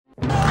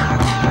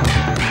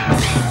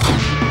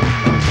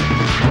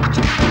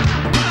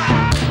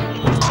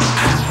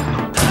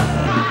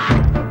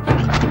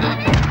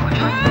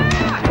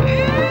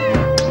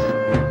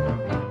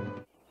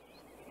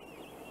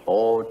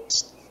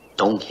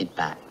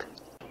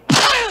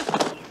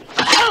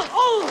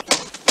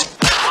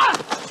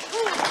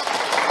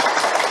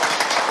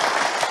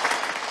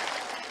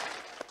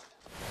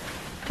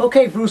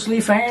Okay, Bruce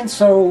Lee fans,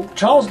 so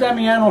Charles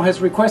Damiano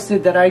has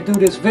requested that I do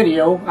this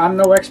video. I'm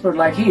no expert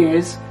like he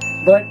is,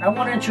 but I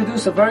want to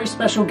introduce a very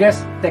special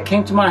guest that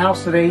came to my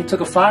house today. He took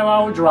a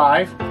 5-hour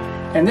drive,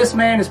 and this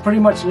man is pretty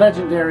much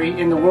legendary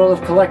in the world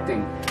of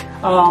collecting.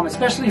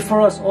 Especially for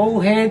us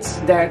old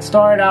heads that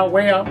started out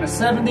way out in the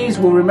 70s,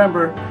 we'll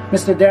remember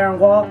Mr. Darin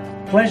Waugh.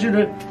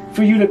 Pleasure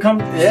for you to come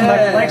to my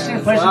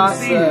collection. Pleasure awesome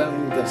to see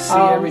you. To see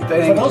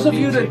everything. For those of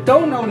you that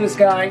don't know this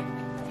guy,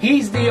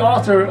 he's the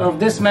author of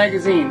this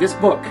magazine, this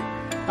book,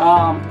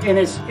 in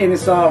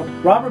his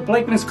Robert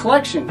Blakeman's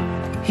collection.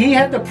 He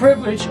had the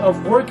privilege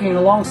of working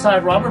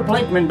alongside Robert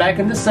Blakeman back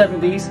in the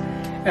 70s.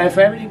 And if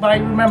everybody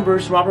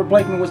remembers, Robert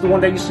Blakeman was the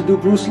one that used to do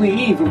Bruce Lee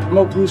Eve and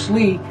promote Bruce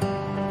Lee,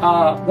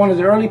 one of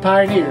the early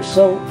pioneers.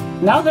 So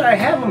now that I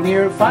have him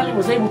here, finally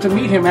was able to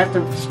meet him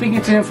after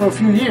speaking to him for a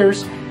few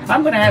years,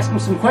 I'm going to ask him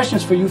some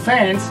questions for you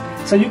fans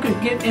so you can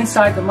get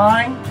inside the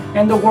mind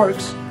and the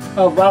works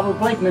of Robert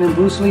Blakeman and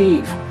Bruce Lee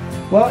Eve.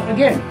 Well,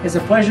 again, it's a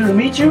pleasure to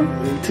meet you.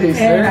 Me too,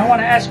 sir. And I want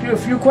to ask you a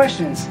few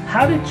questions.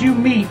 How did you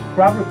meet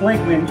Robert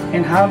Blakeman,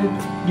 and how did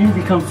you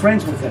become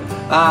friends with him?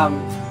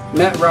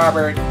 Met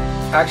Robert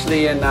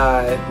actually in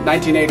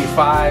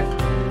 1985.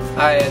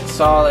 I had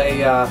saw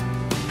a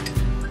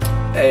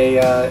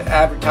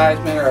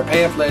advertisement or a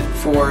pamphlet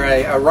for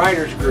a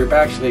writers group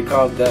actually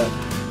called the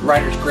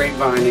Writers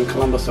Grapevine in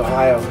Columbus,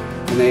 Ohio,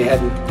 and they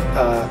had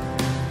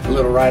a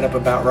little write-up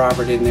about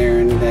Robert in there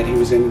and that he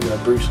was into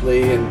Bruce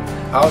Lee, and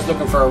I was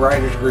looking for a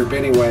writers group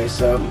anyway,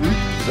 so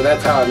so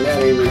that's how I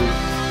met him, and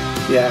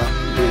yeah,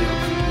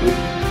 we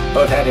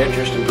both had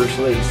interest in Bruce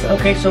Lee. So.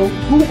 Okay, so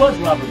who was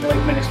Robert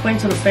Blakeman? Explain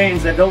to the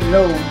fans that don't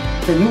know,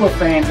 the newer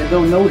fans that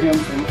don't know him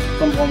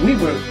from when we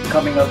were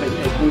coming up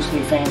as Bruce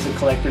Lee fans and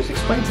collectors.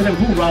 Explain to them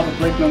who Robert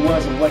Blakeman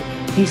was and what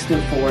he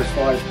stood for as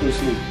far as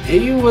Bruce Lee.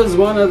 He was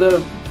one of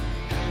the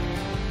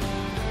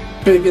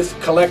biggest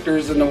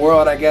collectors in the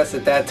world, I guess,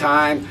 at that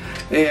time.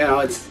 You know,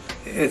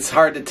 it's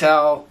hard to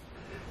tell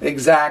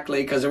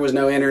exactly because there was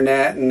no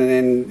internet,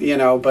 and you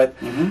know, but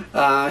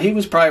he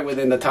was probably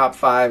within the top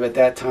 5 at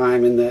that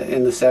time in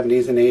the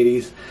 70s and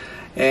 80s,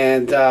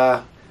 and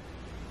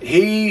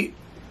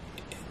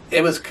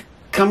it was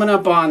coming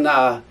up on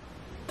the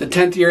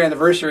 10th year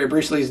anniversary of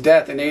Bruce Lee's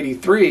death in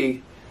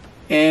 '83,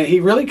 and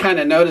he really kind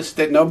of noticed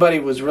that nobody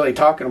was really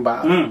talking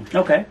about it.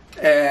 Okay.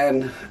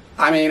 And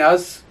I mean,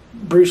 us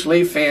Bruce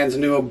Lee fans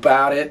knew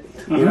about it,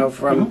 you know,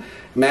 from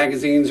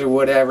magazines or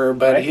whatever,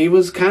 but he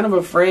was kind of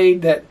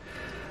afraid that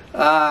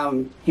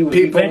he would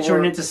be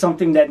venturing into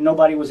something that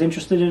nobody was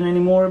interested in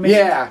anymore. Maybe?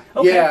 Yeah,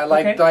 okay. Yeah,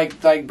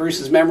 like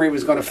Bruce's memory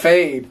was going to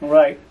fade.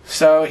 Right.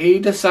 So he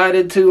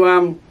decided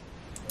to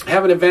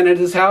have an event at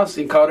his house.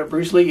 He called it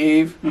Bruce Lee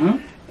Eve,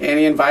 and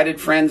he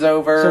invited friends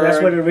over. So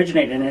that's what it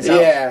originated, in his house.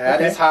 Yeah, at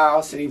his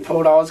house, and he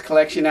pulled all his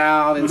collection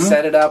out and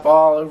set it up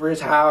all over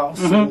his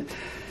house. And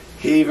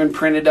he even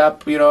printed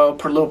up, you know,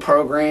 a little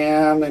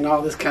program and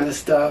all this kind of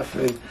stuff.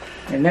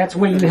 And that's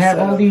where you have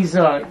all these.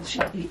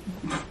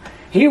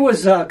 He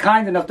was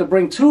kind enough to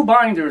bring 2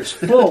 binders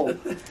full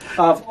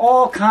of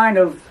all kind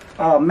of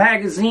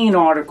magazine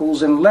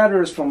articles and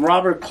letters from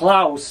Robert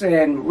Klaus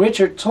and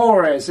Richard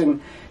Torres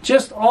and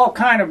just all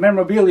kind of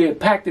memorabilia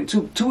packed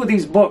into 2 of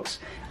these books.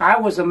 I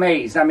was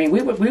amazed. I mean,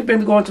 we've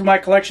been going through my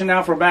collection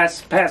now for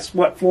past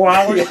what, 4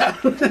 hours? Yeah.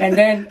 And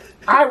then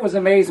I was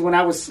amazed when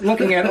I was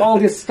looking at all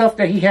this stuff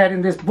that he had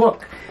in this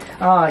book.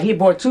 He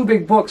bought 2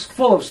 big books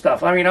full of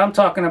stuff. I mean, I'm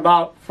talking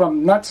about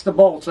from nuts to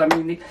bolts. I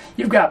mean,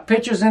 you've got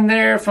pictures in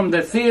there from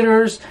the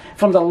theaters,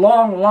 from the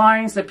long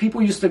lines that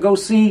people used to go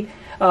see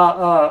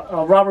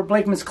Robert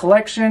Blakeman's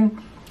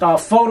collection,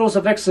 photos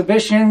of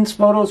exhibitions,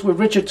 photos with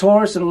Richard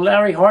Torres and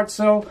Larry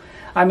Hartzell.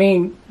 I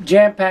mean,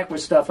 jam-packed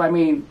with stuff. I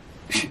mean,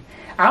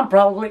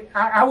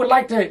 I would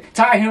like to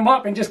tie him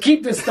up and just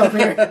keep this stuff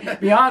here, to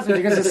be honest with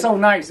you, because it's so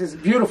nice. It's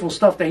beautiful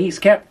stuff that he's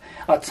kept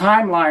a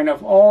timeline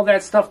of all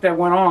that stuff that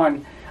went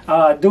on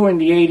during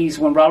the 80s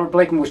when Robert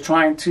Blakeman was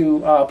trying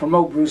to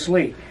promote Bruce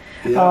Lee.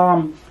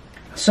 Yeah.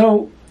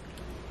 So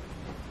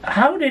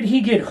how did he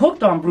get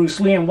hooked on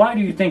Bruce Lee, and why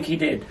do you think he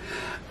did?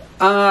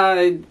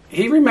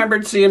 He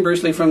remembered seeing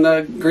Bruce Lee from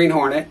the Green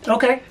Hornet.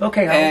 Okay,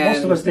 how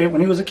most of us did when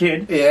he was a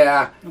kid.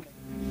 Yeah. Okay.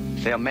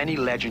 There are many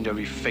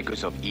legendary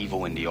figures of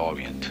evil in the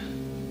Orient.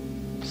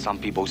 Some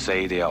people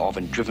say they are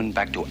often driven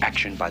back to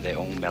action by their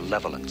own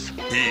malevolence.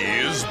 He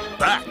is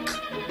back!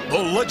 The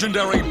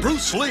legendary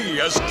Bruce Lee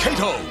as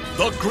Kato,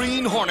 the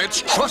Green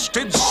Hornet's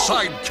trusted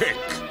sidekick.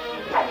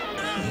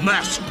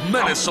 Masked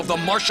menace of the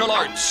martial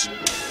arts.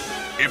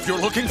 If you're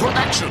looking for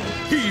action,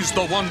 he's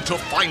the one to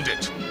find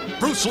it.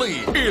 Bruce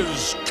Lee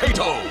is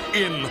Kato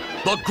in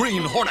The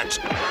Green Hornet.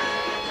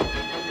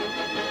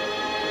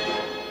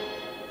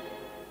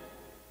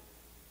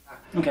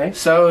 Okay.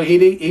 So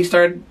he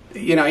started,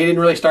 you know, he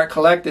didn't really start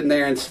collecting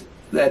there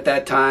at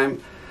that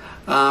time,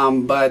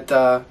 but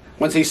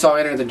once he saw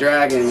Enter the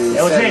Dragon in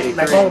That was it,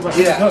 like all of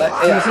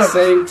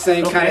us.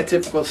 Same kind of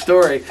typical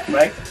story.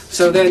 Right.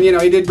 So then,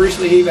 he did Bruce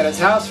Lee Eve at his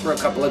house for a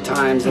couple of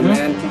times, and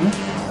then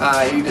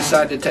he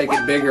decided to take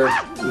it bigger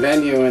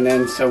venue, and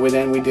then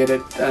we did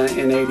it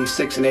in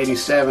 '86 and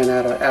 '87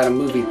 at a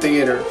movie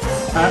theater.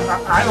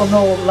 I don't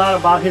know a lot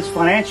about his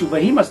financial,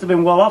 but he must have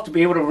been well off to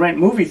be able to rent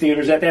movie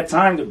theaters at that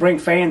time to bring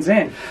fans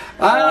in.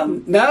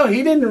 No,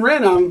 he didn't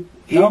rent them.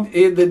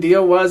 The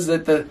deal was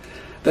that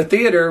the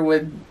theater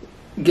would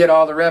get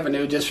all the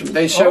revenue just from,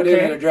 they showed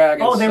Enter the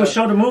Dragon. Oh, they would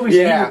show the movies,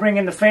 and he would bring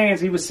in the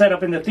fans. He was set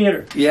up in the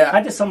theater. Yeah.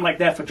 I did something like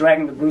that for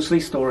Dragon the Bruce Lee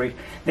story.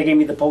 They gave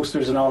me the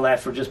posters and all that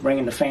for just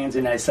bringing the fans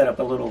in. I set up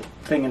a little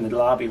thing in the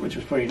lobby, which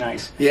was pretty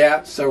nice.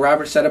 Yeah, so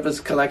Robert set up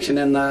his collection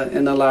in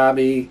the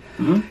lobby,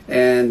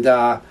 and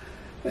the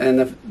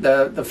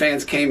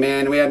fans came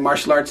in. We had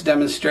martial arts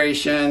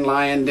demonstration,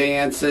 lion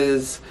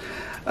dances,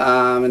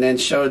 and then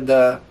showed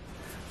a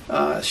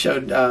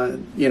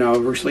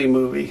Bruce Lee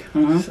movie.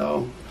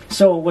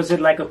 So was it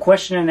like a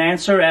question and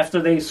answer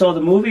after they saw the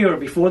movie, or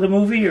before the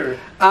movie, or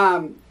before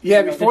the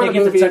movie? Did they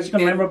get to touch the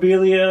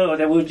memorabilia, or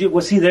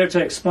was he there to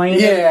explain?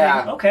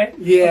 Yeah, okay.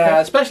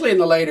 Especially in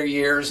the later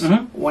years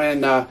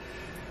when,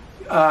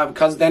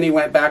 because then he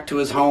went back to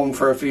his home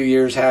for a few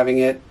years having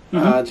it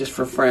just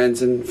for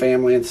friends and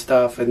family and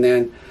stuff, and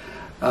then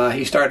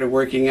he started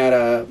working at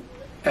a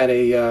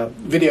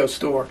video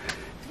store.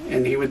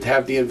 And he would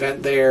have the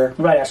event there.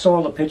 Right, I saw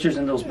all the pictures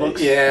in those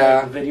books. Yeah.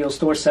 Like the video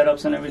store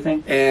setups and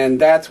everything.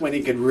 And that's when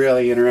he could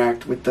really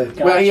interact with the...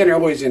 Gotcha. Well, he had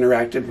always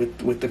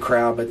interacted with the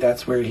crowd, but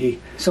that's where he...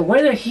 So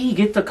where did he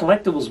get the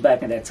collectibles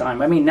back at that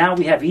time? I mean, now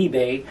we have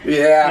eBay.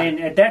 Yeah.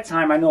 And at that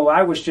time, I know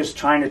I was just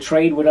trying to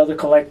trade with other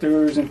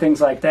collectors and things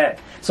like that.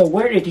 So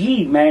where did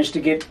he manage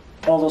to get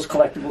all those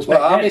collectibles back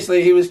Well,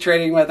 obviously he was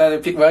trading with other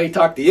people. Well, he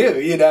talked to you,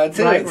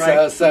 too.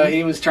 Right. So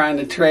he was trying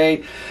to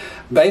trade.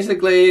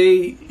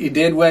 Basically, he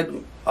did what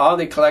all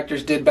the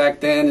collectors did back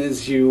then,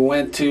 is you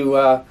went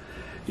to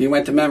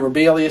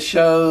memorabilia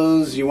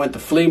shows, you went to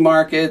flea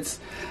markets,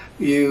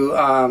 he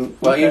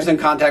was in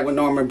contact with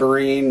Norman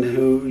Breen,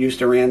 who used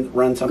to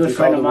run something good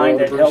friend called of mine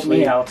that helped me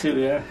Lee. out too.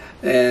 Yeah.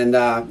 And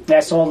I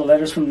saw the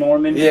letters from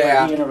Norman.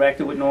 Yeah, he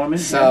interacted with Norman.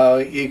 So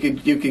you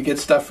could get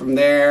stuff from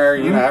there.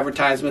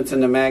 Advertisements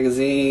in the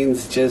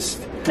magazines.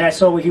 Just. And I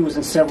saw he was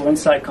in several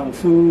Inside Kung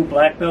Fu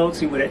black belts.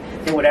 They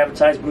would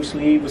advertise Bruce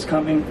Lee was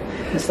coming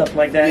and stuff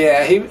like that.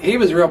 Yeah, he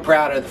was real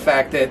proud of the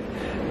fact that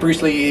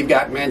Bruce Lee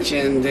got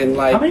mentioned in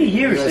How many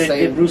years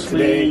did Bruce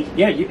Lee?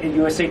 Yeah, in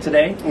USA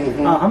Today.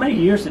 How many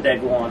years did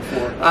that go on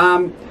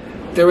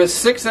for? There was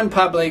 6 in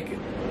public,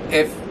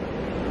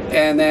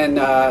 and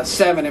then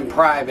 7 in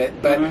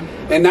private. But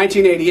in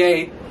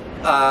 1988,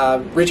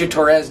 Richard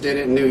Torres did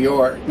it in New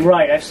York.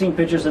 Right, I've seen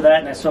pictures of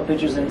that, and I saw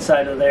pictures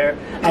inside of there.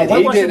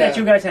 What was it that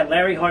you guys had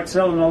Larry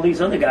Hartzell and all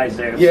these other guys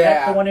there? Was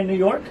that the one in New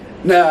York?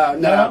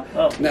 No,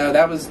 Oh. No,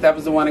 that was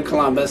the one in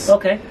Columbus.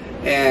 Okay.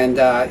 And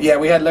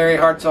we had Larry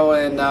Hartzell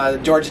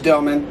and George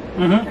Dillman.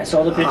 I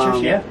saw the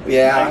pictures. Yeah.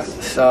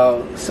 Nice.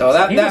 So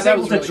he was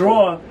able to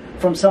draw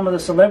from some of the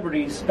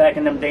celebrities back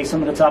in them days,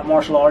 some of the top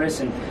martial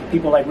artists and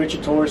people like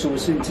Richard Torres, who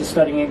was into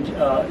studying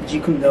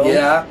Jeet Kune Do.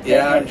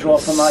 And draw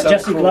from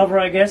Jesse Glover,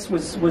 I guess,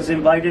 was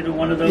invited to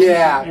one of those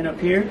and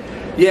appeared.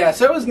 Yeah,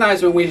 so it was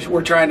nice when we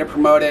were trying to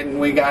promote it, and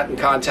we got in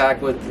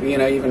contact with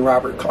even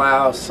Robert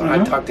Klaus.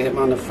 I talked to him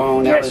on the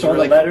phone. That was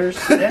really the letters.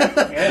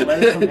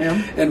 Letters from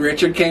him. And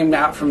Richard came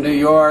out from New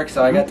York,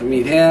 so I got to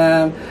meet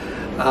him.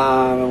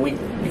 And we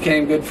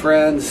became good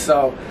friends.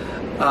 So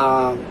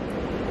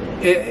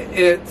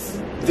it's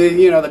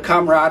the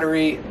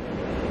camaraderie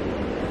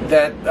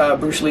that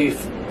Bruce Lee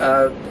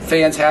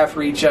fans have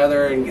for each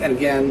other, and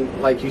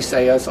again, like you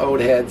say, us old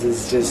heads,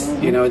 is just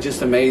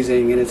just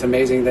amazing, and it's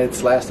amazing that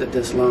it's lasted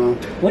this long.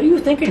 What do you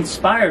think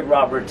inspired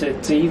Robert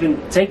to even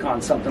take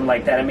on something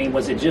like that? I mean,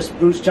 was it just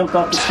Bruce jumped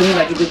off the screen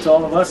like he did to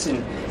all of us,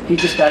 and he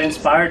just got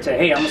inspired to,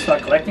 hey, I'm gonna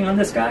start collecting on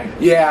this guy?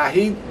 Yeah,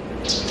 he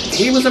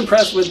was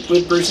impressed with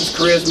Bruce's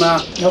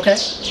charisma. Okay.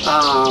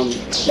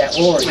 That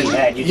aura he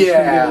had, you just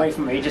couldn't get away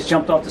from it. He just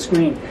jumped off the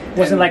screen. It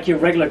wasn't like your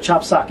regular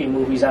chop socket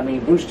movies. I mean,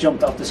 Bruce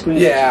jumped off the screen.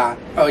 Yeah.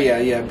 Oh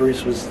yeah.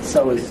 Bruce was.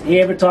 So did he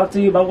ever talk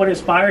to you about what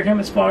inspired him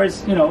as far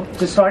as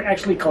to start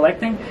actually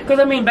collecting? Because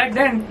I mean, back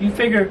then you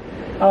figure.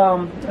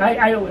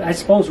 I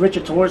suppose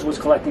Richard Torres was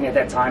collecting at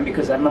that time,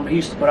 because I remember he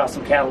used to put out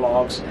some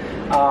catalogs,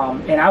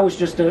 and I was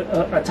just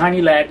a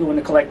tiny lad doing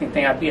the collecting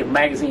thing. I'd be a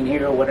magazine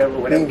here or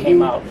whatever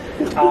came out.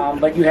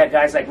 But you had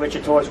guys like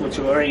Richard Torres, which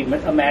were already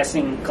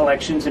amassing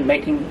collections and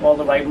making all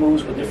the right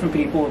moves with different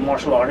people and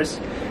martial artists.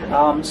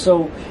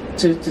 So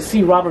to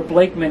see Robert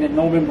Blakeman and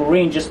Norman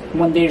Breen just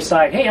one day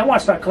decide, hey, I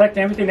want to start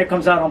collecting everything that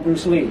comes out on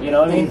Bruce Lee. You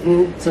know what I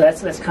mean? So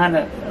that's kind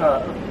of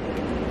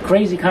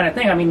crazy kind of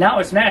thing. I mean, now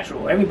it's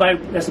natural. Everybody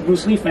that's a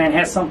Bruce Lee fan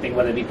has something,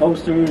 whether it be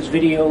posters,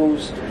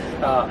 videos,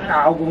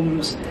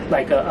 albums.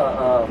 Like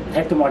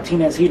Hector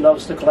Martinez, he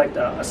loves to collect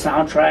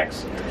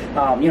soundtracks.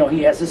 You know,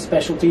 he has his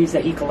specialties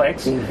that he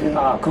collects.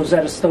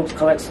 Cosetta Stokes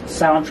collects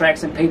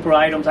soundtracks and paper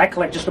items. I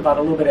collect just about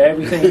a little bit of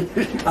everything.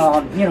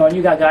 You know, and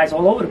you got guys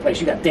all over the place.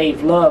 You got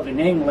Dave Love in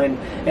England,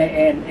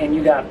 and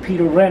you got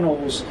Peter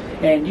Reynolds,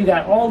 and you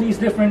got all these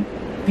different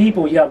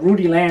people. You got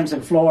Rudy Lambs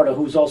in Florida,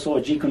 who's also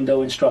a Jeet Kune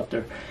Do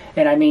instructor.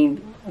 And I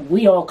mean,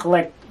 we all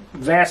collect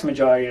vast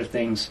majority of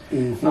things.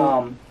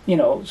 You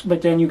know,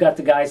 but then you got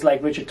the guys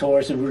like Richard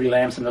Torres and Rudy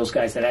Lambs and those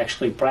guys that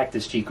actually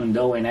practice Jeet Kune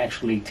Do and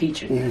actually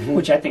teach it,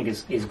 which I think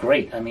is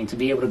great. I mean, to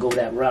be able to go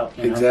that route.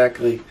 You know?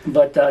 Exactly.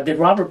 But did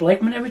Robert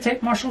Blakeman ever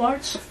take martial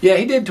arts? Yeah,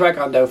 he did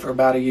Taekwondo for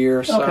about a year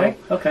or so. Okay,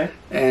 okay.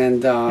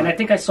 And I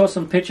think I saw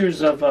some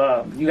pictures of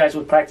you guys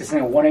were practicing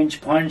a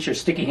 1-inch punch or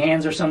sticky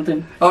hands or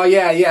something. Oh,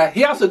 yeah, yeah.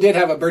 He also did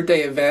have a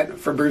birthday event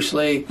for Bruce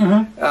Lee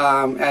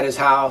at his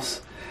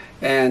house.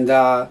 And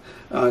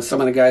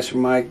some of the guys from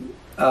my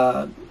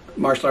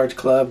martial arts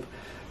club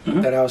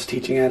that I was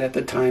teaching at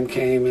the time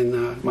came,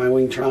 and my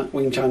Wing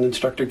Chun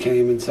instructor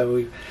came, and so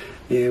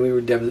we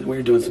were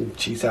doing some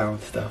chi sao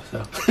and stuff.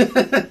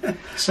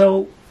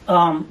 So,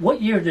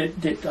 what year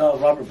did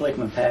Robert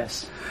Blakeman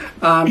pass?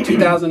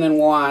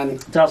 2001.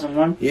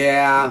 2001.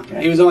 Yeah,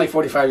 okay. He was only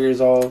 45 years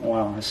old.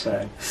 Wow, that's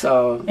sad.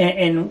 So,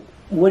 and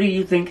what do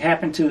you think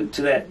happened to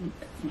that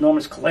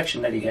enormous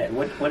collection that he had?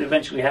 What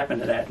eventually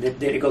happened to that?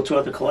 Did it go to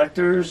other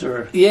collectors,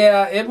 or?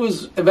 Yeah, it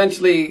was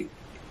eventually.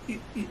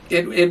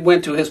 It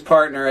went to his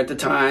partner at the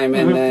time,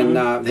 and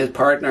then his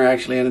partner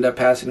actually ended up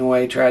passing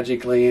away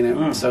tragically,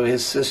 and so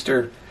his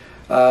sister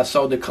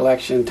sold the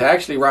collection to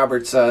actually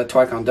Robert's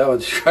Taekwondo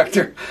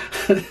instructor,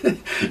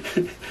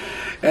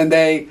 and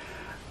they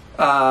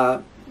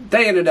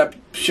ended up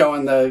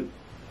showing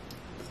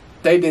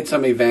they did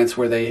some events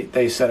where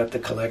they set up the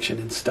collection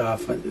and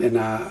stuff, and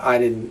I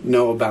didn't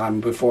know about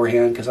them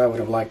beforehand because I would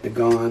have liked to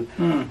gone.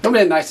 It would have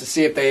been nice to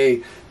see if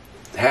they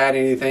had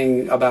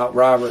anything about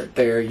Robert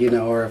there, you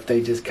know, or if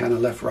they just kind of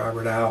left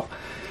Robert out.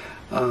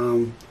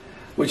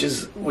 Which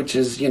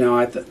is, you know,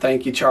 I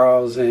thank you,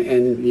 Charles,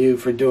 and you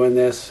for doing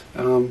this,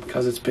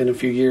 because it's been a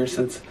few years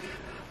since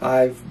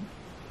I've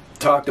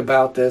talked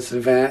about this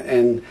event,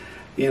 and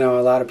you know,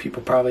 a lot of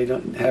people probably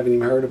haven't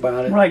even heard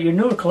about it. Right, your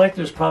newer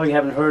collectors probably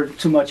haven't heard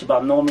too much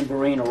about Norman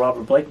Breen or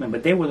Robert Blakeman,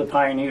 but they were the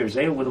pioneers.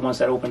 They were the ones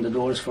that opened the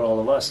doors for all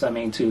of us. I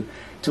mean, to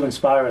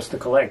inspire us to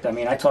collect. I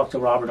mean, I talked to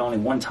Robert only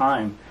one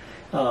time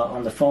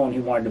on the phone. He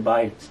wanted to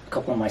buy a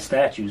couple of my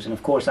statues, and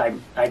of course I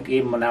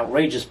gave him an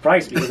outrageous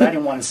price because I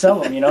didn't want to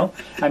sell them, you know.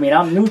 I mean,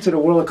 I'm new to the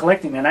world of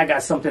collecting, and I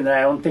got something that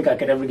I don't think I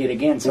could ever get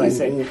again. So I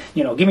said,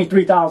 you know, give me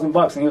 $3,000,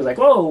 and he was like,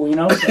 whoa, you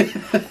know.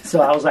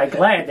 So I was like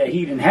glad that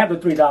he didn't have the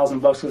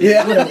 $3,000.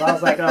 Yeah. I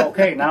was like, oh,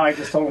 okay, now I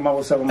just told him I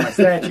was selling my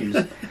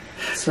statues.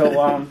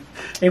 So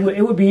it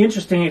would be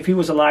interesting if he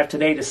was alive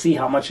today to see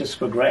how much it's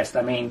progressed.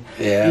 I mean,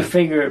 you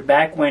figure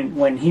back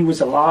when he was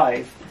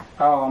alive,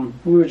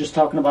 we were just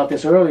talking about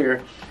this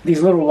earlier,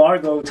 these little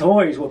Largo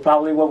toys were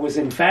probably what was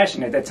in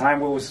fashion at that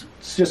time, what was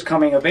just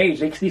coming of age.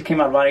 These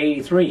came out about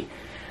 83.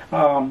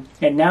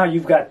 And now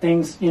you've got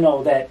things, you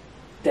know, that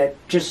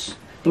just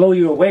blow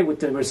you away with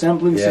the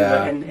resemblance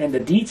and the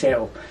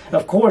detail.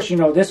 Of course, you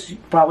know, this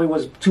probably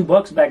was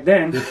 $2 back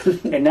then,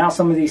 and now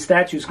some of these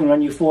statues can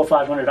run you $400 or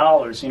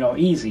 $500, you know,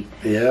 easy.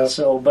 Yeah.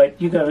 So,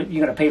 but you're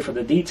gonna pay for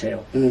the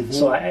detail.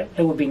 So it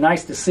would be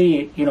nice to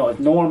see, you know, if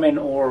Norman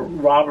or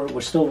Robert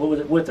were still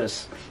with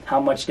us, how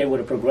much they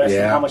would have progressed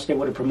and how much they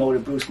would have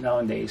promoted Bruce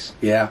nowadays.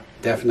 Yeah,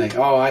 definitely.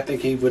 Oh, I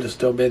think he would have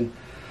still been.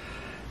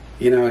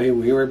 You know,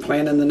 we were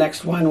planning the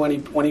next one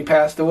when he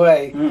passed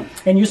away.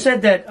 And you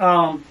said that.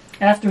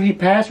 After he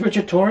passed,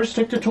 Richard Torres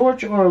took the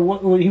torch,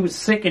 or he was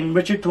sick and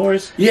Richard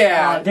Torres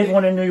did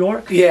one in New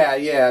York?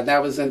 Yeah,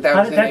 that was in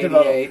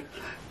 88.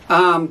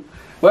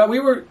 Well,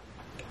 we were,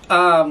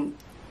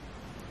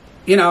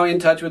 you know, in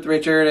touch with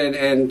Richard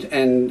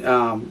and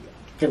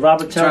did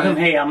Robert tell him,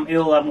 hey, I'm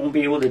ill, I won't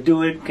be able to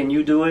do it, can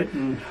you do it?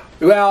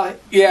 Well,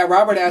 yeah,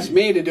 Robert asked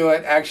me to do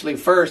it actually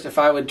first if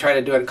I would try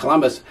to do it in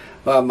Columbus.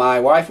 Well, my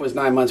wife was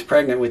 9 months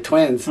pregnant with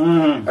twins,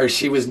 or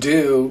she was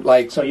due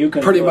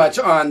pretty much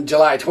on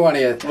July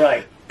 20th.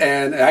 Right.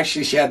 And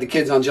actually she had the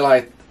kids on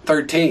July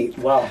 13th.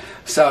 Wow.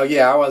 So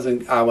yeah, I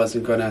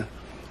wasn't gonna,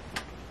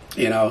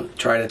 you know,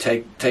 try to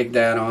take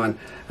that on.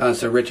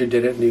 So Richard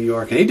did it in New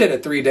York, and he did a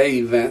 3-day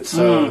event.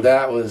 So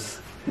that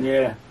was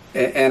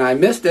and I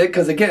missed it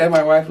because again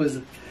my wife was.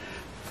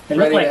 It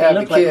looked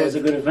like it was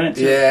a good event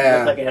too. Yeah. It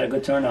looked like it had a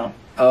good turnout.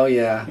 Oh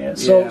yeah.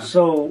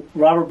 So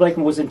Robert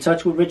Blakeman was in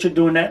touch with Richard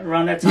doing that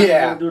around that time.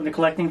 Yeah. Doing the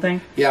collecting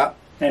thing. Yeah.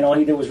 And all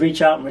he did was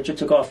reach out, and Richard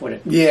took off with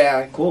it.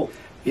 Yeah. Cool.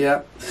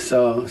 Yeah.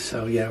 So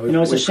yeah. You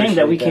know, it's a shame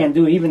that we can't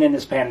do, even in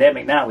this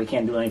pandemic now, we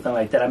can't do anything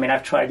like that. I mean,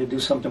 I've tried to do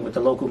something with the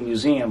local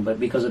museum, but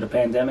because of the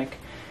pandemic,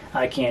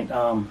 I can't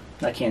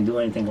do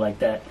anything like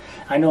that.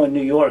 I know in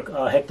New York,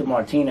 Hector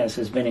Martinez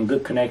has been in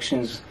good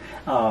connections,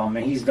 and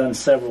he's done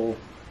several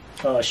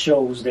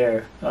shows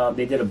there.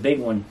 They did a big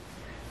one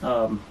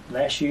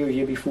last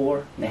year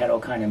before. They had all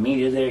kind of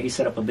media there. He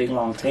set up a big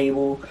long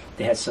table.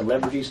 They had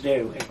celebrities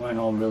there. It went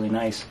all really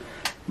nice.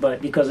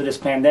 But because of this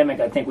pandemic,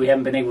 I think we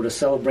haven't been able to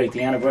celebrate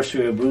the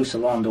anniversary of Bruce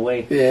along the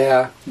way.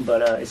 Yeah.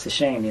 But it's a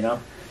shame, you know.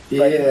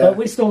 Yeah. But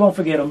we still don't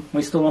forget him.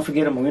 We still don't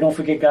forget him. And we don't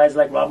forget guys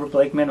like Robert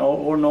Blakeman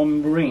or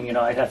Norman Breen. You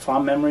know, I have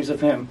fond memories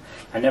of him.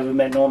 I never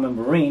met Norman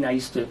Breen. I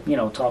used to, you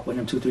know, talk with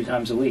him 2-3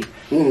 times a week.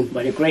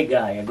 But a great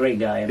guy. I mean,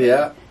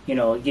 Yeah. You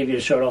know, give you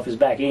the shirt off his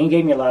back. And he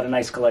gave me a lot of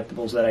nice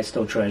collectibles that I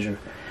still treasure.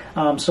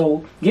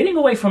 So getting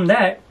away from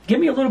that, give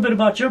me a little bit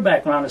about your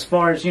background as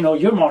far as, you know,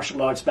 your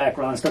martial arts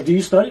background and stuff. Do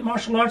you study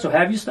martial arts or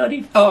have you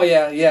studied? Oh,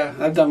 yeah.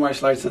 I've done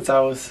martial arts since I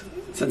was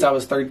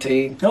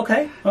 13.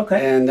 Okay.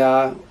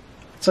 And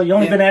so you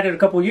only been at it a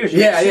couple of years.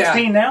 You're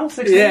 16 now?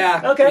 16?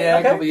 Yeah. Okay. Yeah,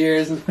 a couple of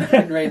years.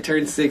 Getting ready to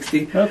turn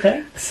 60.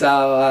 Okay.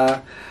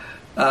 So,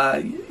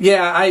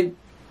 yeah, I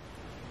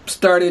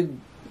started...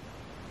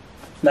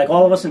 Like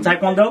all of us in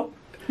Taekwondo?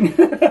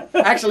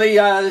 Actually,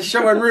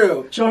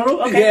 Shorin-ryu.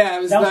 Shorin-ryu? Okay. Yeah,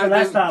 it was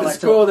the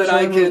school that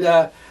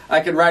I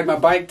could ride my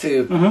bike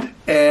to,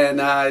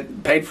 and I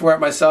paid for it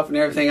myself and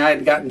everything. I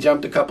had gotten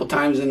jumped a couple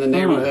times in the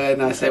neighborhood,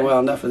 and I said, well,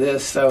 enough of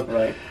this.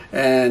 So,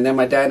 and then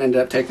my dad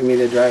ended up taking me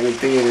to drive-in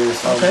theater,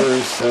 saw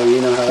Bruce. So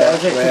you know how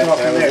that went.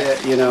 That was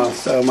it. You know,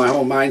 so my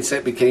whole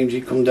mindset became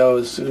Jeet Kune Do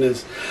as soon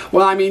as.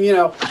 Well, I mean, you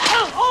know,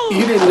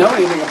 you didn't know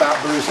anything about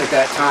Bruce at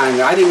that time.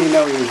 I didn't even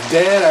know he was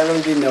dead. I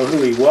really didn't know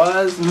who he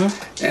was.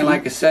 And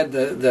like I said,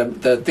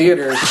 the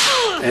theater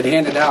had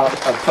handed out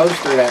a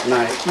poster that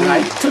night, and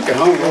I took it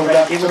home, rolled it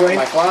up, threw it in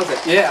my closet.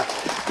 Yeah,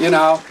 you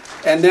know.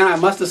 And then I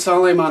must have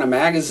saw him on a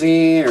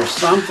magazine or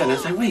something. I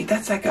said, wait,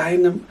 that's that guy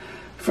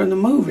from the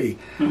movie,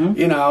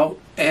 you know.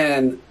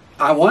 And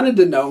I wanted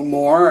to know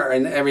more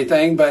and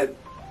everything, but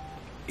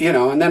you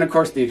know. And then of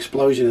course the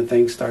explosion of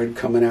things started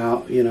coming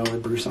out, you know,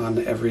 with Bruce on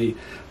every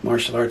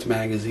martial arts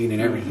magazine and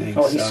everything.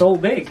 Oh, he's so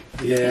big.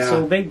 Yeah, he's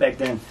so big back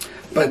then.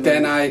 But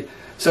then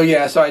so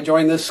I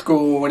joined this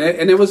school, and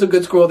it was a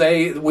good school.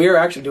 We were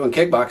actually doing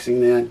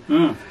kickboxing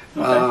then.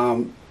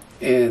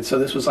 And so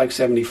this was like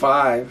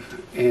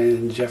 75,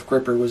 and Jeff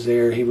Gripper was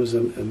there. He was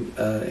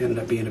ended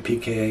up being a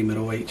PKA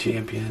middleweight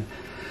champion.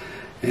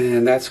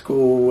 And that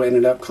school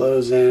ended up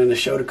closing.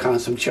 Some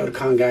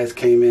Shotokan guys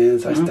came in,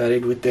 so I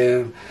studied with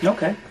them.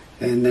 Okay.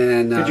 And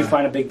then... Did you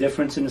find a big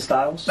difference in the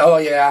styles? Oh,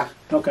 yeah.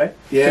 Okay.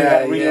 Yeah, so you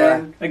had to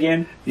relearn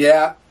again?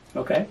 Yeah.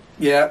 Okay.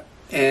 Yeah.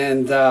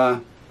 And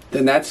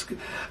then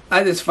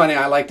it's funny,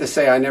 I like to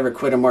say I never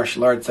quit a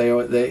martial arts,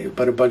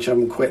 but a bunch of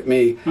them quit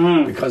me,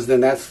 because then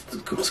that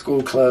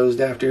school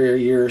closed after a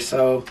year or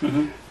so.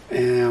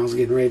 And I was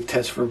getting ready to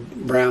test for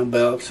brown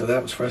belt, so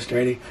that was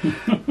frustrating.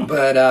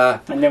 But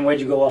and then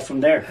where'd you go off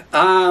from there?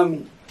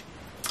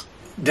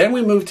 Then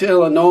we moved to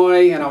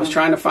Illinois, and I was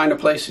trying to find a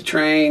place to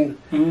train.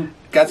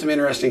 Got some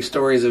interesting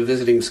stories of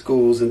visiting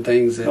schools and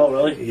things. That, oh,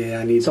 really? Yeah,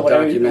 I need to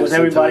document. Was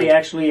everybody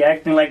actually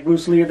acting like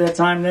Bruce Lee at that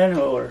time then,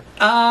 or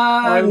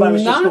everybody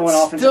was just going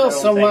off into their own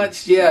so thing?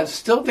 Much? Yeah,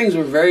 still things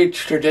were very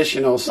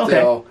traditional still.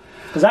 Okay.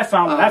 Because I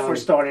found when I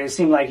first started, it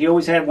seemed like you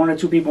always had 1 or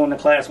 2 people in the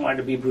class wanted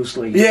to be Bruce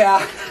Lee.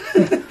 Yeah.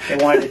 They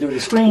wanted to do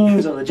the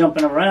screams or the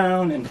jumping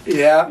around, and you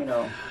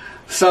know.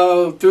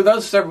 So through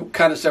those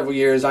several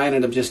years, I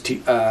ended up just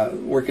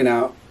working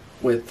out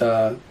with.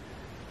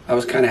 I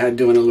was kind of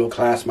doing a little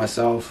class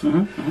myself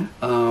in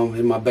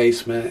my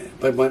basement.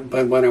 But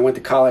when I went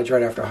to college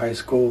right after high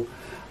school,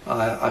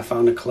 I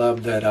found a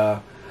club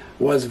that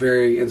was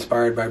very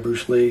inspired by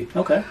Bruce Lee.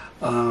 Okay.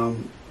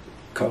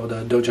 Called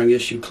Dojang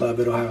Issue Club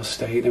at Ohio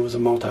State. It was a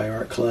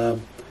multi-art club,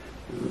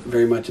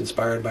 very much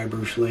inspired by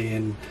Bruce Lee,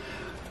 and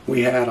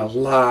we had a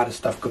lot of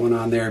stuff going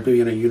on there,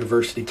 being a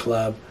university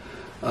club.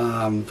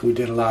 We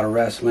did a lot of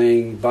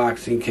wrestling,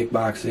 boxing,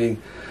 kickboxing,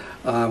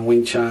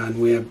 Wing Chun.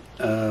 We had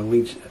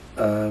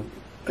a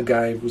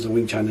guy who was a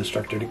Wing Chun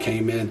instructor that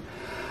came in.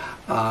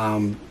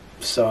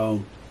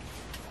 So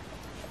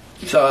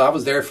I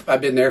was there. I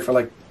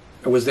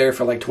was there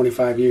for like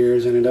 25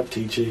 years. Ended up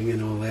teaching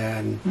and all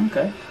that. And,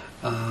 okay.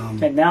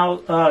 And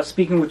now,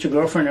 speaking with your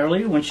girlfriend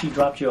earlier, when she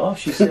dropped you off,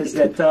 she says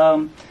that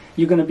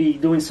you're going to be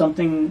doing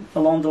something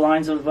along the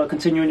lines of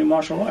continuing your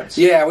martial arts.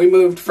 Yeah, we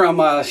moved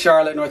from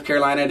Charlotte, North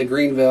Carolina to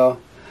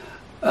Greenville,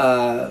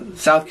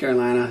 South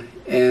Carolina.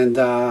 And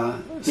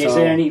is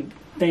there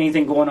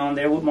anything going on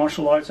there with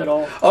martial arts at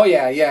all? Oh,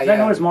 yeah. I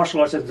noticed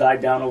martial arts has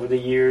died down over the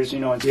years, you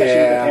know, especially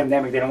with the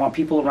pandemic. They don't want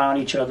people around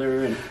each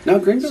other. And no,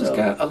 Greenville's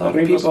got a lot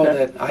of people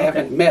that I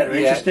haven't met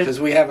yet, because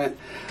we haven't...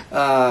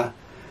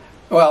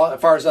 well,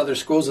 as far as other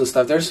schools and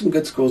stuff, there's some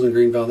good schools in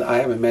Greenville that I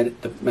haven't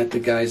met the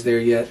guys there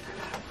yet,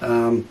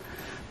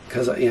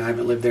 because I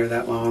haven't lived there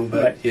that long.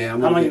 But how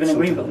long have you been in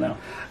Greenville now?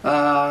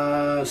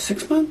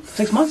 6 months.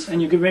 6 months,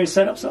 and you get ready to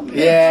set up something?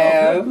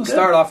 Yeah, we'll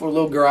start off with a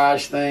little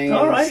garage thing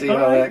and see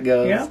how that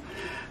goes. Yeah.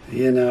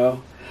 You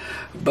know,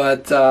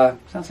 but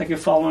sounds like you're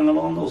following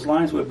along those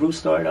lines where Bruce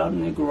started out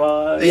in the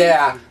garage.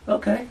 Yeah.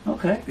 Okay.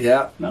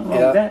 Yeah. Nothing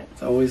wrong with that.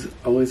 It's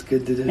always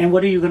good to do. And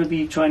what are you going to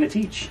be trying to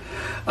teach?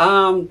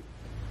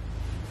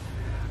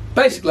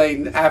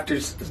 Basically,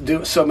 after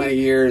so many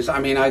years, I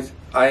mean,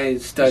 I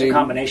studied... It's a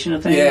combination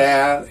of things?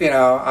 Yeah, you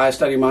know, I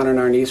studied modern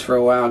Arnis for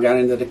a while, got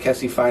into the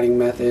Kessie fighting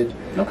method.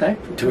 Okay.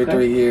 2 or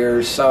 3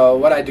 years. So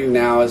what I do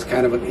now is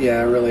kind of,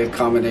 really a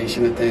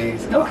combination of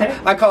things. Okay.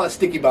 I call it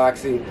sticky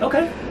boxing.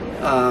 Okay.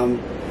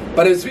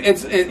 But it's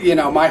you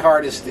know, my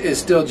heart is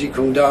still Jeet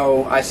Kune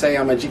Do. I say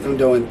I'm a Jeet Kune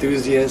Do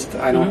enthusiast.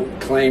 I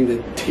don't claim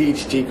to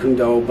teach Jeet Kune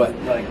Do, but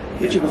right.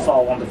 But you can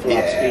follow on the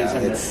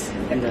philosophies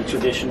and the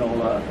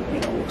traditional,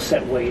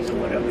 set ways or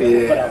whatever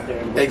they put out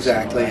there.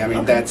 Exactly. I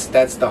mean, that's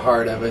the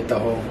heart of it. The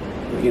whole,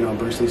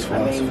 Bruce Lee's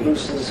philosophy. I mean,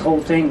 Bruce's whole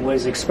thing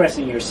was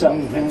expressing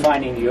yourself and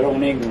finding your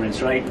own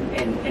ignorance, right,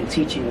 and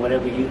teaching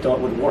whatever you thought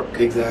would work.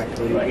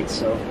 Exactly. Right.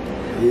 So.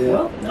 Yeah.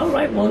 Well, all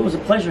right. Well, it was a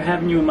pleasure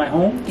having you in my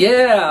home.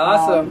 Yeah,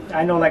 awesome.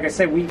 I know, like I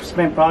said, we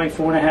spent probably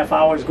 4.5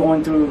 hours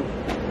going through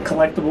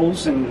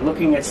collectibles and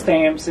looking at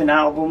stamps and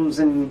albums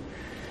and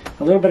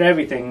a little bit of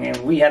everything, and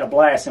we had a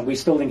blast, and we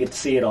still didn't get to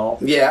see it all.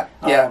 Yeah.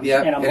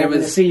 And I'm hoping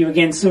to see you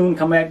again soon.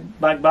 Come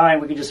back by,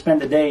 and we could just spend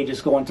the day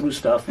just going through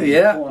stuff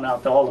and pulling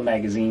out all the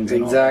magazines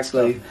and all that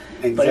stuff.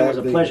 But it was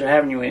a pleasure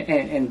having you,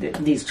 and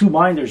these 2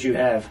 binders you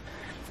have.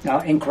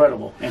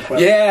 Incredible.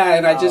 Yeah,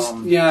 and I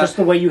just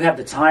the way you have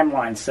the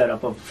timeline set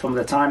up from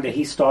the time that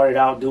he started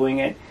out doing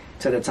it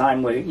to the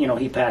time where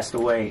he passed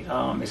away.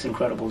 It's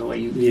incredible the way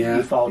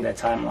you followed that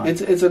timeline.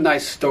 It's a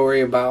nice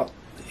story about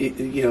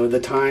the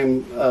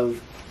time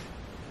of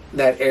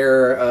that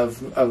era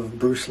of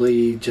Bruce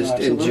Lee, just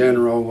in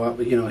general, what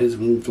his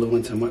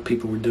influence and what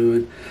people were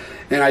doing.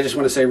 And I just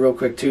want to say real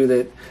quick too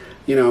that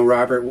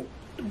Robert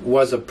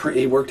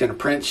he worked in a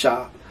print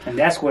shop. And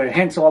that's where,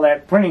 hence all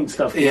that printing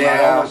stuff came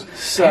out. All those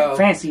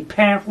fancy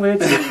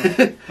pamphlets.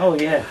 And, oh,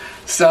 yeah.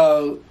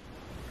 So,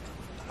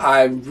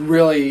 I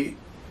really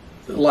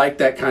like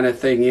that kind of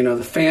thing.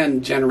 The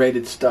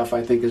fan-generated stuff,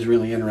 I think, is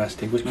really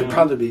interesting, which could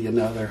probably be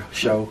another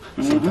show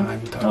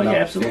sometime. Talk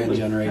about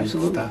fan-generated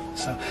stuff.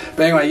 So,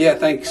 but anyway,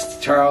 thanks,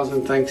 Charles,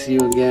 and thanks to you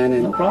again.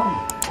 And, no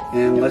problem.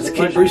 And let's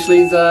keep Bruce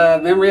Lee's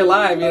memory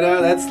alive,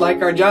 That's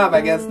like our job,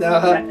 I guess, now.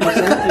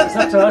 It's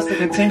up to us to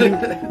continue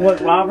what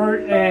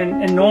Robert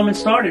and Norman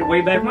started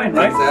way back when,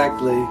 right?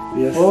 Exactly.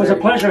 Yes, well, it was a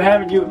pleasure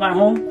having you at my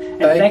home. And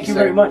thank you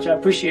very much. I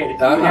appreciate it.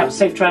 You have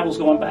safe travels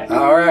going back.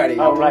 All righty.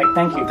 All right.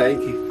 Thank you.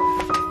 Thank you.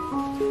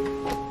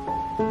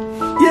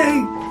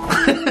 Yay!